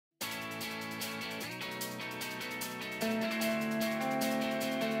Hi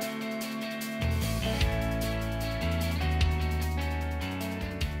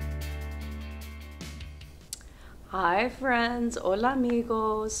friends, hola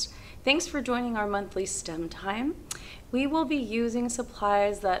amigos. Thanks for joining our monthly STEM time. We will be using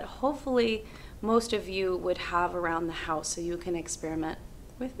supplies that hopefully most of you would have around the house so you can experiment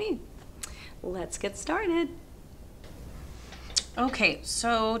with me. Let's get started. Okay,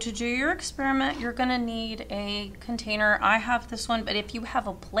 so to do your experiment, you're gonna need a container. I have this one, but if you have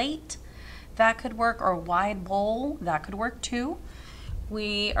a plate, that could work, or a wide bowl, that could work too.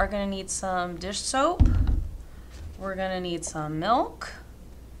 We are gonna need some dish soap. We're gonna need some milk,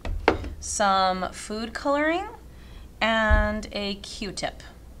 some food coloring, and a Q-tip,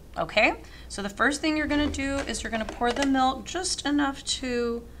 okay? So the first thing you're gonna do is you're gonna pour the milk just enough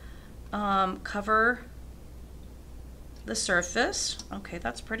to cover the surface. Okay,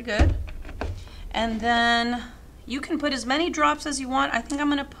 that's pretty good. And then you can put as many drops as you want. I think I'm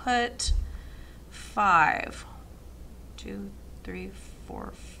gonna put 5, 2, 3,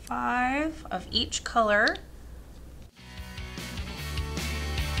 4, 5 of each color.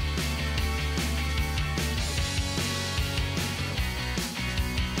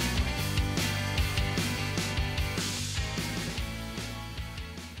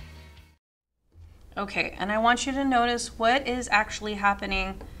 Okay, and I want you to notice what is actually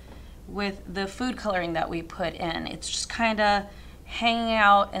happening with the food coloring that we put in. It's just kind of hanging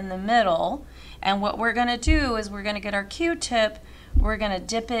out in the middle. And what we're gonna do is we're gonna get our Q-tip, we're gonna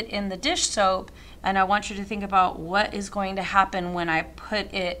dip it in the dish soap, and I want you to think about what is going to happen when I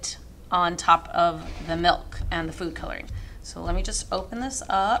put it on top of the milk and the food coloring. So let me just open this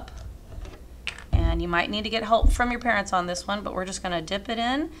up. And you might need to get help from your parents on this one, but we're just gonna dip it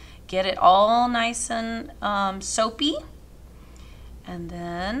in, get it all nice and soapy. And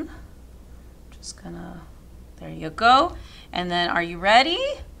then just gonna, there you go. And then are you ready?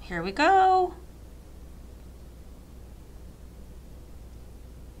 Here we go.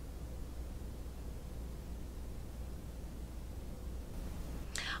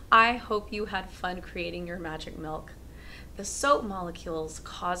 I hope you had fun creating your magic milk. The soap molecules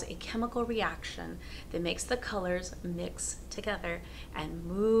cause a chemical reaction that makes the colors mix together and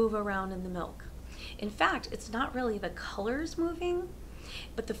move around in the milk. In fact, it's not really the colors moving,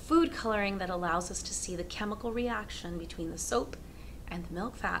 but the food coloring that allows us to see the chemical reaction between the soap and the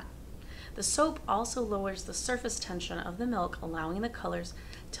milk fat. The soap also lowers the surface tension of the milk, allowing the colors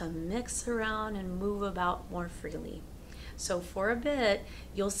to mix around and move about more freely. So for a bit,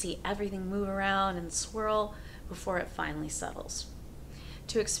 you'll see everything move around and swirl before it finally settles.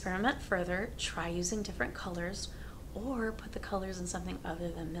 To experiment further, try using different colors or put the colors in something other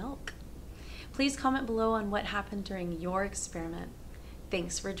than milk. Please comment below on what happened during your experiment.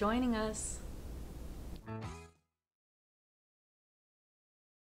 Thanks for joining us.